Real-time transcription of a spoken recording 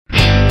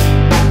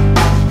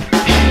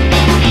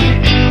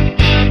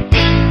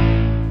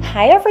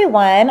Hi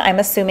everyone, I'm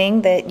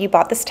assuming that you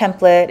bought this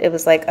template. It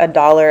was like $1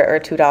 or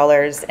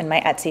 $2 in my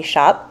Etsy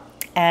shop.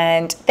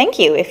 And thank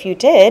you if you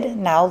did.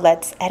 Now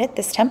let's edit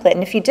this template.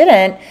 And if you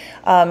didn't,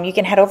 you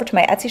can head over to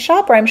my Etsy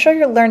shop where I'm sure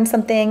you'll learn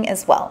something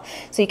as well.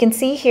 So you can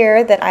see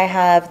here that I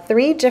have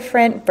 3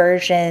 different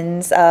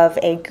versions of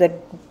a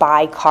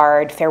goodbye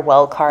card,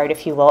 farewell card,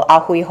 if you will.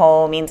 Ahui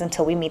ho means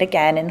until we meet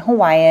again in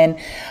Hawaiian.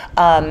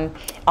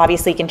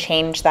 Obviously you can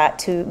change that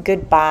to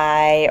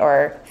goodbye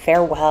or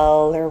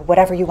farewell or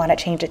whatever you want to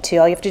change it to.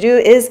 All you have to do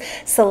is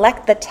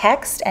select the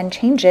text and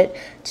change it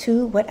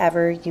to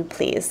whatever you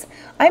please.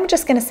 I'm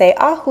just going to say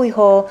ahui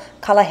ho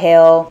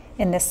kalaheo.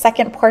 In this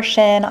second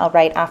portion, I'll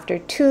write after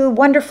 2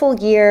 wonderful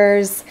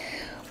years,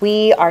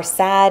 we are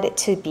sad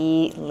to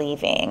be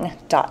leaving, ...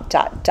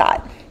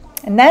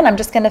 And then I'm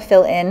just going to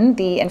fill in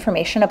the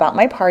information about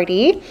my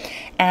party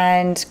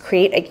and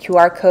create a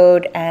QR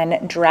code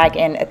and drag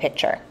in a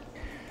picture.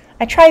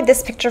 I tried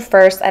this picture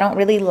first. I don't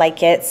really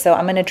like it, so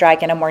I'm going to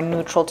drag in a more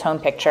neutral tone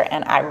picture,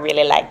 and I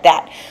really like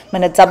that. I'm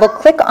going to double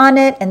click on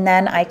it, and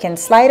then I can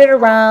slide it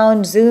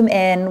around, zoom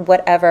in,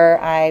 whatever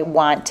I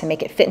want to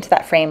make it fit into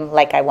that frame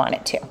like I want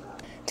it to.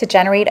 To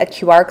generate a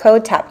QR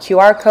code, tap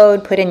QR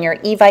code, put in your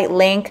Evite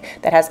link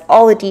that has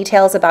all the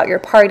details about your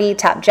party,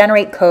 tap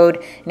generate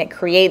code, and it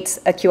creates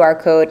a QR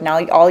code.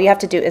 Now all you have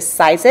to do is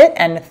size it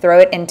and throw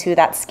it into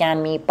that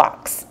scan me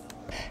box.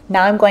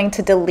 Now I'm going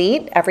to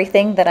delete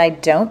everything that I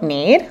don't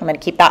need. I'm going to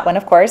keep that one,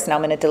 of course. Now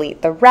I'm going to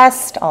delete the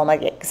rest, all my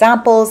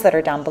examples that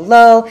are down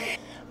below.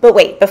 But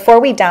wait, before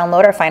we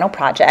download our final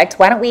project,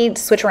 why don't we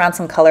switch around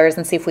some colors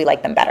and see if we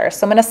like them better.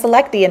 So I'm going to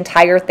select the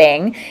entire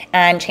thing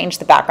and change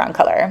the background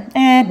color.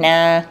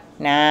 Nah,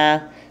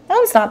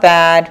 that's not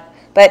bad.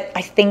 But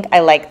I think I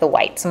like the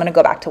white, so I'm going to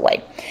go back to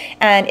white.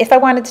 And if I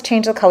wanted to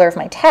change the color of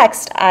my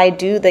text, I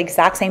do the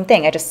exact same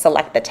thing. I just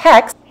select the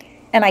text,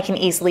 and I can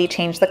easily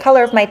change the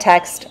color of my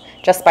text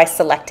just by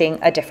selecting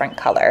a different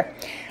color.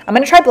 I'm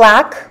going to try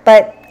black,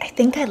 but I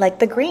think I like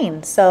the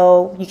green.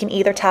 So you can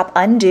either tap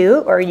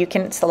undo or you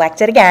can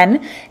select it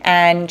again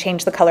and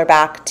change the color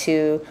back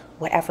to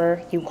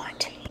whatever you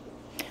want.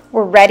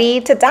 We're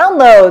ready to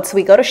download. So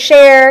we go to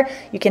share.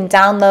 You can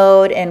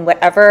download in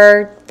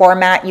whatever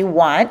format you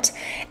want.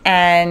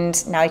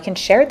 And now you can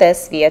share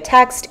this via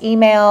text,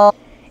 email.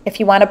 If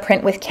you want to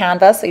print with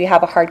Canva so you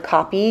have a hard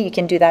copy, you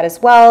can do that as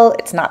well.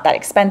 It's not that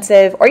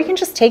expensive. Or you can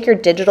just take your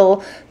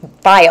digital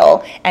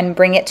file and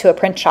bring it to a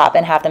print shop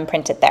and have them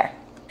print it there.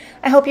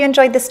 I hope you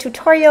enjoyed this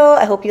tutorial.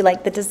 I hope you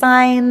like the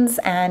designs,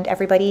 and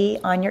everybody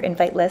on your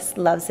invite list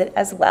loves it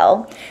as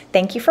well.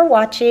 Thank you for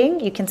watching.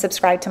 You can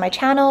subscribe to my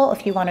channel.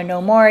 If you want to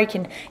know more, you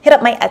can hit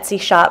up my Etsy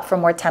shop for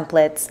more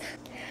templates.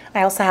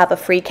 I also have a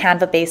free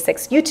Canva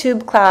Basics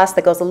YouTube class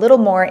that goes a little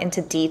more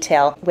into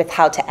detail with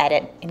how to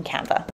edit in Canva.